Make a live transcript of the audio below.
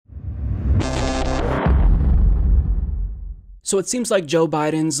So it seems like Joe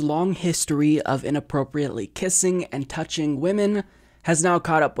Biden's long history of inappropriately kissing and touching women has now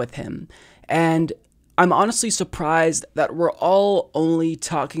caught up with him. And I'm honestly surprised that we're all only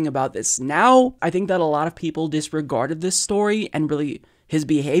talking about this now. I think that a lot of people disregarded this story and really his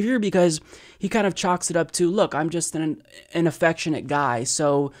behavior because he kind of chalks it up to, look, I'm just an affectionate guy,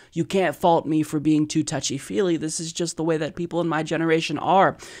 so you can't fault me for being too touchy-feely. This is just the way that people in my generation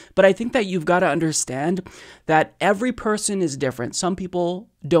are. But I think that you've got to understand that every person is different. Some people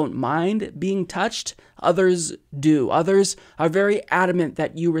don't mind being touched, others do. Others are very adamant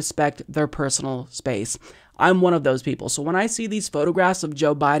that you respect their personal space. I'm one of those people. So when I see these photographs of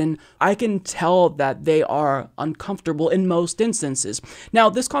Joe Biden, I can tell that they are uncomfortable in most instances.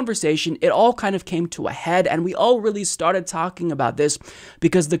 Now, this conversation, it all kind of came to a head, and we all really started talking about this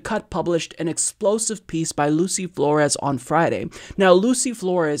because The Cut published an explosive piece by Lucy Flores on Friday. Now, Lucy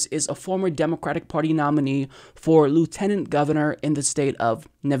Flores is a former Democratic Party nominee for lieutenant governor in the state of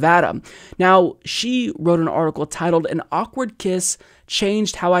Nevada. Now, she wrote an article titled "An Awkward Kiss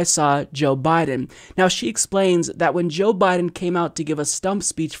Changed How I Saw Joe Biden." Now, she explains that when Joe Biden came out to give a stump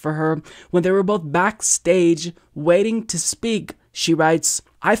speech for her, when they were both backstage waiting to speak, she writes,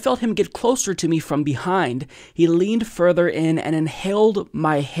 "I felt him get closer to me from behind. He leaned further in and inhaled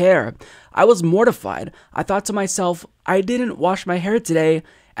my hair. I was mortified. I thought to myself, I didn't wash my hair today,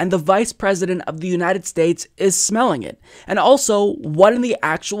 and the Vice President of the United States is smelling it. And also, what in the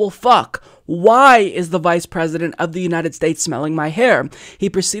actual fuck? Why is the Vice President of the United States smelling my hair? He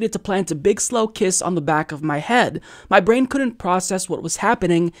proceeded to plant a big slow kiss on the back of my head. My brain couldn't process what was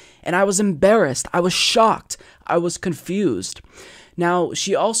happening, and I was embarrassed. I was shocked. I was confused." Now,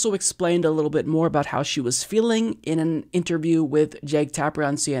 she also explained a little bit more about how she was feeling in an interview with Jake Tapper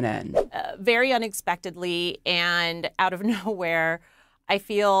on CNN. Very unexpectedly and out of nowhere, I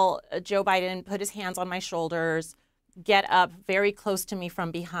feel Joe Biden put his hands on my shoulders, get up very close to me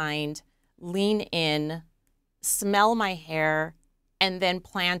from behind, lean in, smell my hair, and then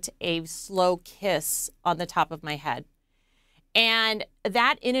plant a slow kiss on the top of my head. And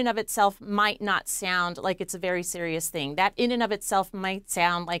that in and of itself might not sound like it's a very serious thing. That in and of itself might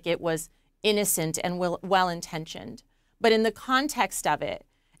sound like it was innocent and well-intentioned. But in the context of it,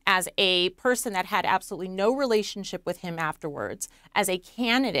 as a person that had absolutely no relationship with him afterwards, as a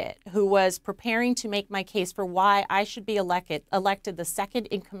candidate who was preparing to make my case for why I should be elected the second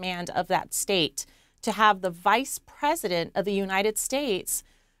in command of that state, to have the Vice President of the United States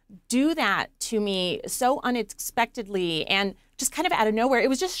do that to me so unexpectedly and just kind of out of nowhere, it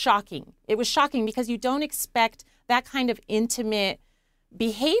was just shocking. It was shocking because you don't expect that kind of intimate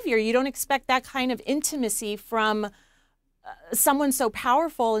behavior. You don't expect that kind of intimacy from someone so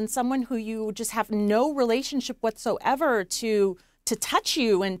powerful and someone who you just have no relationship whatsoever to touch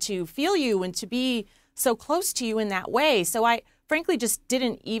you and to feel you and to be so close to you in that way. So I frankly just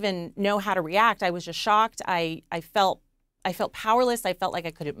didn't even know how to react. I was just shocked. I felt powerless. I felt like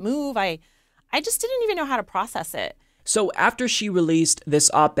I couldn't move. I just didn't even know how to process it. So after she released this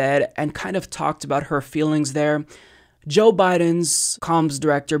op-ed and kind of talked about her feelings there, Joe Biden's comms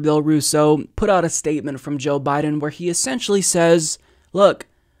director, Bill Russo, put out a statement from Joe Biden where he essentially says, look,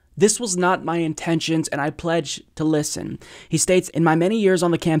 this was not my intentions and I pledge to listen. He states, in my many years on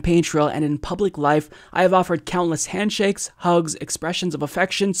the campaign trail and in public life, I have offered countless handshakes, hugs, expressions of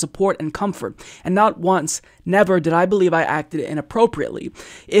affection, support, and comfort. And not once, never did I believe I acted inappropriately.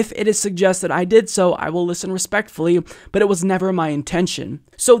 If it is suggested I did so, I will listen respectfully, but it was never my intention.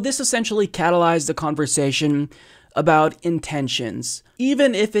 So this essentially catalyzed the conversation about intentions.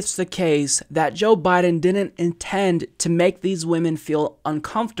 Even if it's the case that Joe Biden didn't intend to make these women feel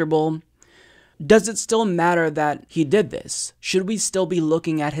uncomfortable, does it still matter that he did this? Should we still be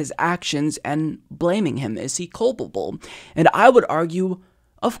looking at his actions and blaming him? Is he culpable? And I would argue,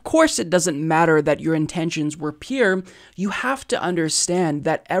 of course it doesn't matter that your intentions were pure. You have to understand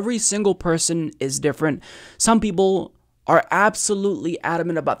that every single person is different. Some people are absolutely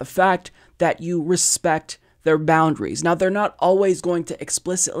adamant about the fact that you respect their boundaries. Now, they're not always going to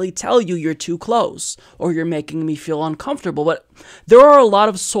explicitly tell you you're too close or you're making me feel uncomfortable, but there are a lot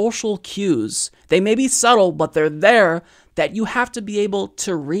of social cues. They may be subtle, but they're there that you have to be able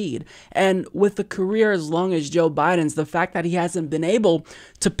to read. And with a career as long as Joe Biden's, the fact that he hasn't been able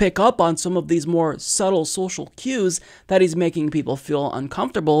to pick up on some of these more subtle social cues that he's making people feel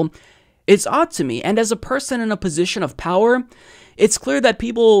uncomfortable, it's odd to me. And as a person in a position of power, it's clear that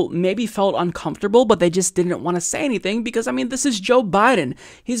people maybe felt uncomfortable, but they just didn't want to say anything because, I mean, this is Joe Biden.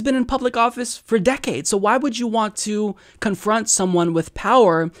 He's been in public office for decades. So why would you want to confront someone with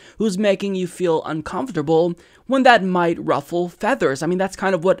power who's making you feel uncomfortable when that might ruffle feathers. I mean, that's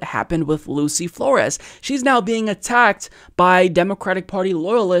kind of what happened with Lucy Flores. She's now being attacked by Democratic Party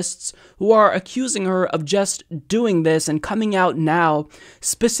loyalists who are accusing her of just doing this and coming out now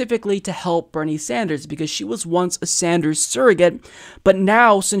specifically to help Bernie Sanders because she was once a Sanders surrogate. But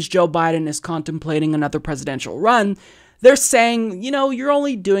now, since Joe Biden is contemplating another presidential run, they're saying, you're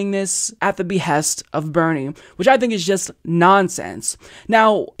only doing this at the behest of Bernie, which I think is just nonsense.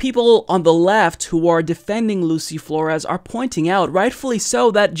 Now, people on the left who are defending Lucy Flores are pointing out, rightfully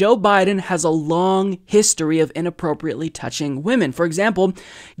so, that Joe Biden has a long history of inappropriately touching women. For example,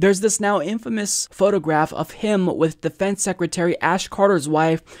 there's this now infamous photograph of him with Defense Secretary Ash Carter's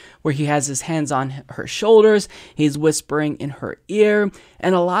wife, where he has his hands on her shoulders, he's whispering in her ear,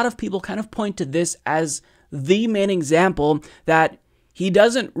 and a lot of people kind of point to this as the main example that he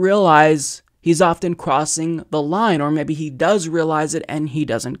doesn't realize he's often crossing the line, or maybe he does realize it and he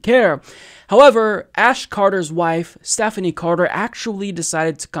doesn't care. However, Ash Carter's wife, Stephanie Carter, actually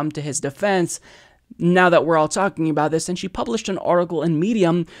decided to come to his defense now that we're all talking about this, and she published an article in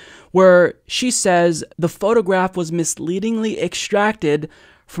Medium where she says the photograph was misleadingly extracted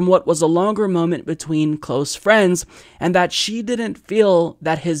from what was a longer moment between close friends, and that she didn't feel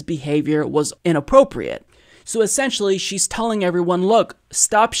that his behavior was inappropriate. So essentially, she's telling everyone, look,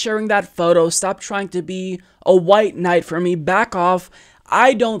 stop sharing that photo, stop trying to be a white knight for me, back off.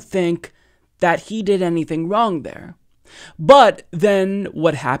 I don't think that he did anything wrong there. But then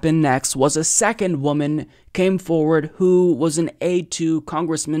what happened next was a second woman came forward who was an aide to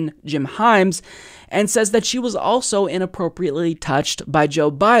Congressman Jim Himes and says that she was also inappropriately touched by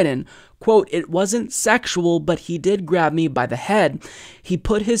Joe Biden. Quote, "It wasn't sexual, but he did grab me by the head. He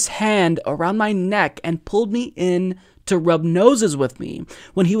put his hand around my neck and pulled me in to rub noses with me.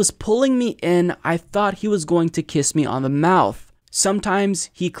 When he was pulling me in, I thought he was going to kiss me on the mouth. Sometimes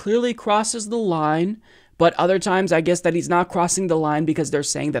he clearly crosses the line, but other times I guess that he's not crossing the line because they're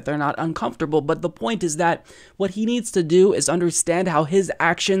saying that they're not uncomfortable. But the point is that what he needs to do is understand how his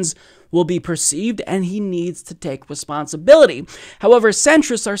actions will be perceived, and he needs to take responsibility." However,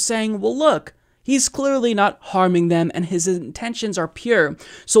 centrists are saying, well, look, he's clearly not harming them and his intentions are pure.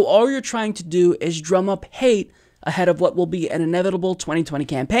 So all you're trying to do is drum up hate ahead of what will be an inevitable 2020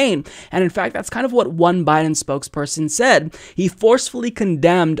 campaign. And in fact, that's kind of what one Biden spokesperson said. He forcefully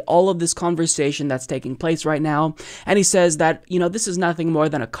condemned all of this conversation that's taking place right now. And he says that, this is nothing more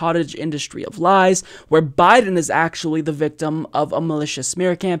than a cottage industry of lies, where Biden is actually the victim of a malicious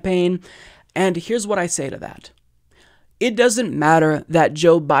smear campaign. And here's what I say to that. It doesn't matter that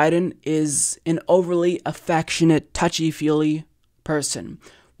Joe Biden is an overly affectionate, touchy-feely person.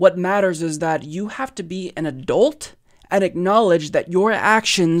 What matters is that you have to be an adult and acknowledge that your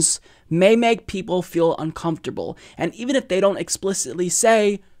actions may make people feel uncomfortable. And even if they don't explicitly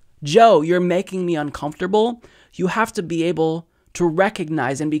say, Joe, you're making me uncomfortable, you have to be able to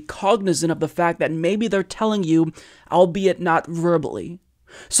recognize and be cognizant of the fact that maybe they're telling you, albeit not verbally.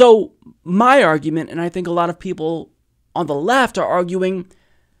 So my argument, and I think a lot of people on the left are arguing,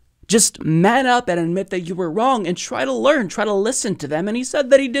 just man up and admit that you were wrong and try to learn, try to listen to them. And he said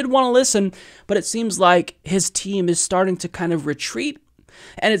that he did want to listen, but it seems like his team is starting to kind of retreat.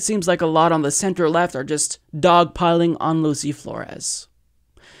 And it seems like a lot on the center left are just dogpiling on Lucy Flores.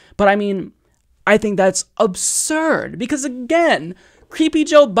 But I think that's absurd because, again, Creepy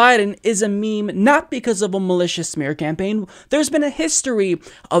Joe Biden is a meme not because of a malicious smear campaign. There's been a history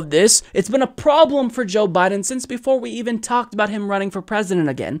of this. It's been a problem for Joe Biden since before we even talked about him running for president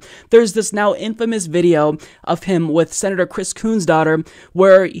again. There's this now infamous video of him with Senator Chris Coons' daughter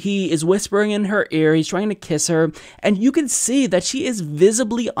where he is whispering in her ear, he's trying to kiss her, and you can see that she is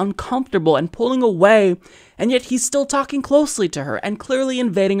visibly uncomfortable and pulling away, and yet he's still talking closely to her and clearly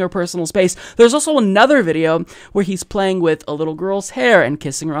invading her personal space. There's also another video where he's playing with a little girl's hair and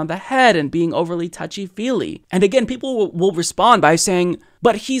kissing her on the head and being overly touchy-feely. And again, people will respond by saying,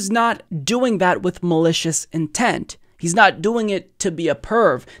 but he's not doing that with malicious intent. He's not doing it to be a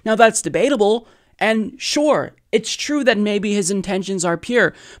perv. Now that's debatable, and sure, it's true that maybe his intentions are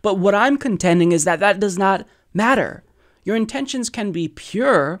pure, but what I'm contending is that that does not matter. Your intentions can be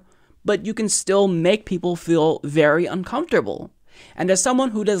pure, but you can still make people feel very uncomfortable. And as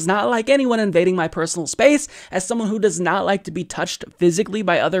someone who does not like anyone invading my personal space, as someone who does not like to be touched physically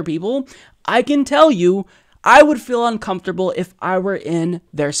by other people, I can tell you, I would feel uncomfortable if I were in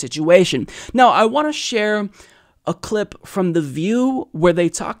their situation. Now, I want to share a clip from The View where they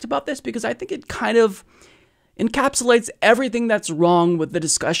talked about this because I think it kind of encapsulates everything that's wrong with the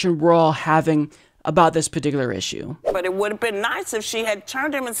discussion we're all having about this particular issue. But it would have been nice if she had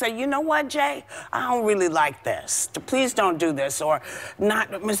turned to him and said, you know what, Jay, I don't really like this. Please don't do this. Or,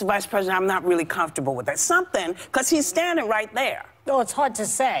 not, Mr. Vice President, I'm not really comfortable with that. Something, because he's standing right there. Oh, it's hard to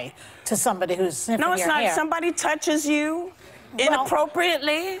say to somebody who's sniffing your hair. No, it's not. Somebody touches you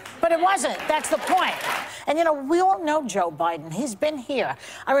inappropriately. But it wasn't. That's the point. And, you know, we all know Joe Biden. He's been here.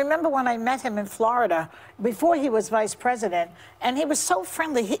 I remember when I met him in Florida before he was vice president, and he was so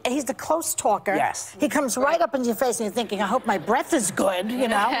friendly. He's the close talker. Yes. He comes right up into your face, and you're thinking, I hope my breath is good, you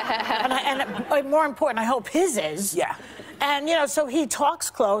know. and more important, I hope his is. Yeah. And, you know, so he talks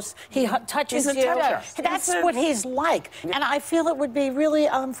close. He touches you. That's what he's like. Yeah. And I feel it would be really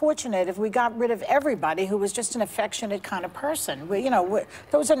unfortunate if we got rid of everybody who was just an affectionate kind of person.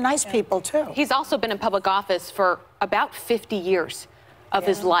 Those are nice people, too. He's also been in public office for about 50 years of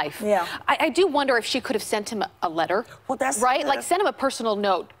his life. Yeah. I do wonder if she could have sent him a letter. Well, that's right. Like, send him a personal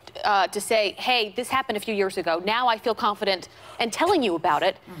note to say, hey, this happened a few years ago. Now I feel confident in telling you about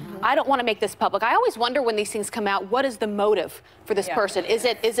it. I don't want to make this public. I always wonder when these things come out, what is the motive for this person? Is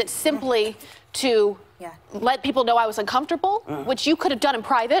it simply to let people know I was uncomfortable, which you could have done in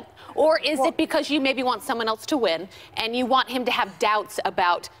private? Or is it because you maybe want someone else to win and you want him to have doubts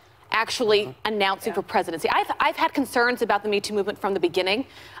about actually announcing for presidency? I've had concerns about the Me Too movement from the beginning,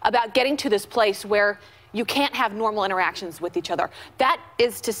 about getting to this place where you can't have normal interactions with each other. That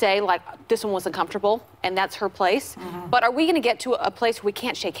is to say, like, this one was uncomfortable, and that's her place. But are we going to get to a place where we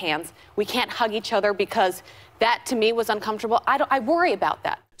can't shake hands? We can't hug each other because that, to me, was uncomfortable? I worry about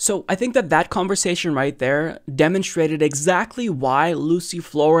that. So I think that conversation right there demonstrated exactly why Lucy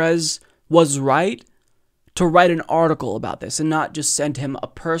Flores was right to write an article about this and not just send him a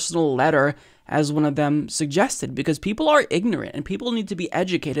personal letter as one of them suggested, because people are ignorant and people need to be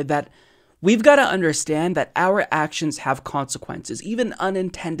educated that we've got to understand that our actions have consequences, even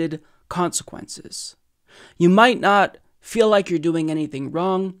unintended consequences. You might not feel like you're doing anything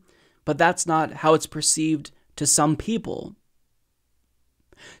wrong, but that's not how it's perceived to some people.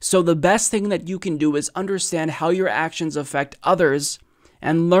 So the best thing that you can do is understand how your actions affect others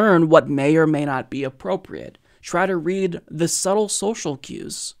and learn what may or may not be appropriate. Try to read the subtle social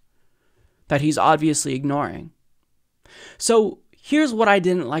cues that he's obviously ignoring. So here's what I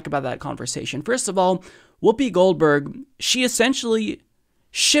didn't like about that conversation. First of all, Whoopi Goldberg, she essentially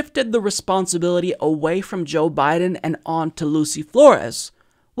shifted the responsibility away from Joe Biden and on to Lucy Flores.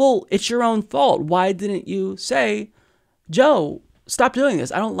 Well, it's your own fault. Why didn't you say, Joe, stop doing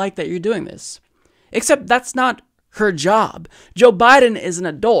this. I don't like that you're doing this. Except that's not her job. Joe Biden is an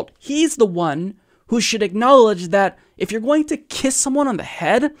adult. He's the one who should acknowledge that if you're going to kiss someone on the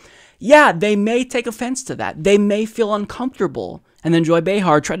head, yeah, they may take offense to that. They may feel uncomfortable. And then Joy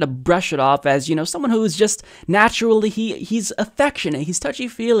Behar tried to brush it off as, someone who is just naturally, he's affectionate, he's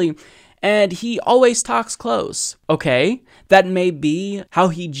touchy-feely, and he always talks close. Okay, that may be how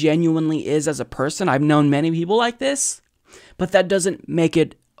he genuinely is as a person. I've known many people like this, but that doesn't make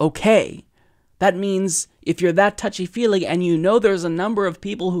it okay. That means if you're that touchy-feely and there's a number of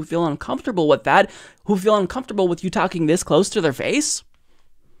people who feel uncomfortable with that, who feel uncomfortable with you talking this close to their face,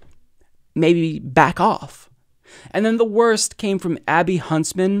 maybe back off. And then the worst came from Abby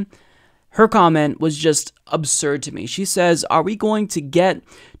Huntsman. Her comment was just absurd to me. She says, are we going to get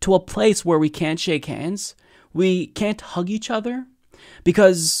to a place where we can't shake hands? We can't hug each other?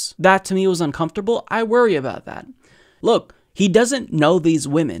 Because that to me was uncomfortable. I worry about that. Look, he doesn't know these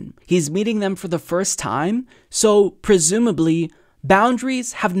women. He's meeting them for the first time, so presumably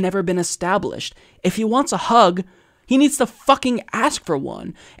boundaries have never been established. If he wants a hug, he needs to fucking ask for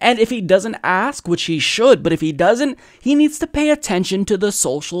one. And if he doesn't ask, which he should, but if he doesn't, he needs to pay attention to the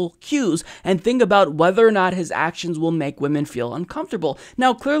social cues and think about whether or not his actions will make women feel uncomfortable.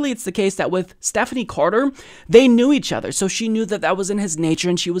 Now, clearly it's the case that with Stephanie Carter, they knew each other, so she knew that was in his nature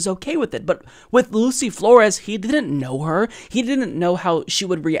and she was okay with it. But with Lucy Flores, he didn't know her. He didn't know how she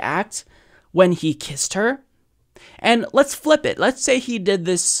would react when he kissed her. And let's flip it. Let's say he did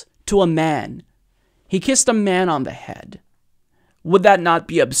this to a man. He kissed a man on the head. Would that not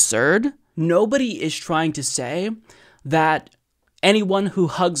be absurd? Nobody is trying to say that anyone who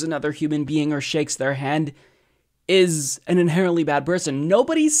hugs another human being or shakes their hand is an inherently bad person.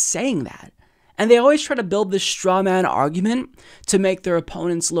 Nobody's saying that. And they always try to build this straw man argument to make their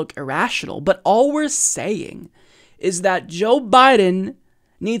opponents look irrational. But all we're saying is that Joe Biden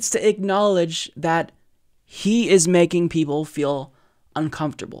needs to acknowledge that he is making people feel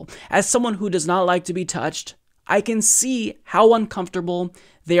uncomfortable. As someone who does not like to be touched, I can see how uncomfortable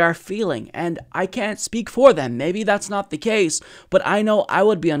they are feeling, and I can't speak for them. Maybe that's not the case, but I know I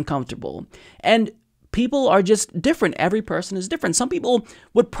would be uncomfortable. And people are just different. Every person is different. Some people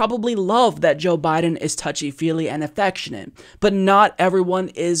would probably love that Joe Biden is touchy-feely and affectionate, but not everyone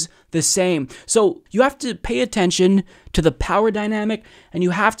is the same. So you have to pay attention to the power dynamic, and you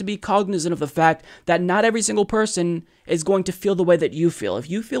have to be cognizant of the fact that not every single person is going to feel the way that you feel. If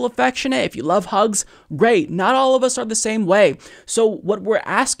you feel affectionate, if you love hugs, great. Not all of us are the same way. So what we're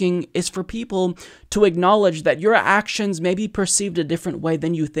asking is for people to acknowledge that your actions may be perceived a different way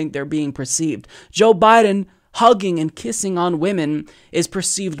than you think they're being perceived. Joe Biden hugging and kissing on women is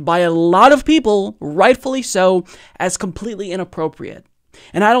perceived by a lot of people, rightfully so, as completely inappropriate.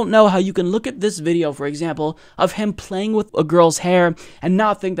 And I don't know how you can look at this video, for example, of him playing with a girl's hair and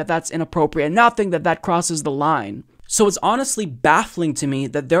not think that that's inappropriate, and not think that that crosses the line. So it's honestly baffling to me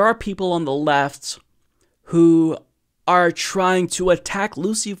that there are people on the left who are trying to attack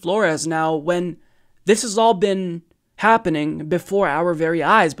Lucy Flores now when this has all been happening before our very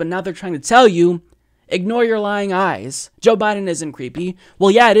eyes. But now they're trying to tell you, ignore your lying eyes. Joe Biden isn't creepy.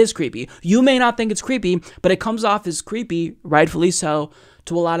 Well, yeah, it is creepy. You may not think it's creepy, but it comes off as creepy, rightfully so,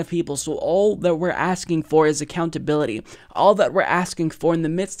 to a lot of people. So all that we're asking for is accountability. All that we're asking for in the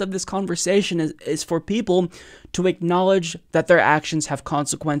midst of this conversation is for people to acknowledge that their actions have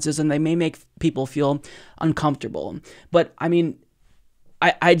consequences and they may make people feel uncomfortable. But I mean,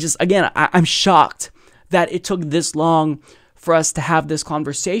 I'm shocked that it took this long for us to have this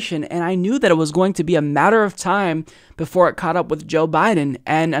conversation, and I knew that it was going to be a matter of time before it caught up with Joe Biden,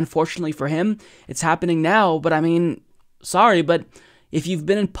 and unfortunately for him, it's happening now. But I mean, sorry, but if you've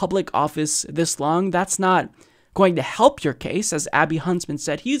been in public office this long, that's not going to help your case. As Abby Huntsman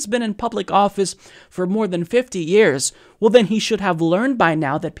said, he's been in public office for more than 50 years. Well, then he should have learned by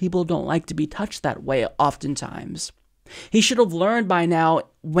now that people don't like to be touched that way oftentimes. He should have learned by now,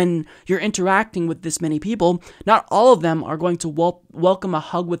 when you're interacting with this many people, not all of them are going to welcome a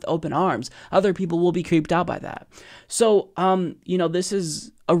hug with open arms. Other people will be creeped out by that. So, this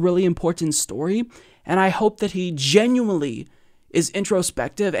is a really important story, and I hope that he genuinely is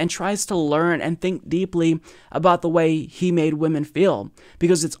introspective and tries to learn and think deeply about the way he made women feel,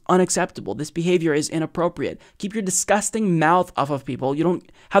 because it's unacceptable. This behavior is inappropriate. Keep your disgusting mouth off of people. You don't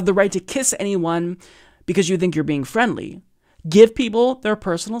have the right to kiss anyone because you think you're being friendly. Give people their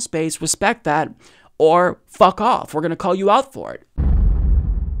personal space, respect that, or fuck off. We're going to call you out for it.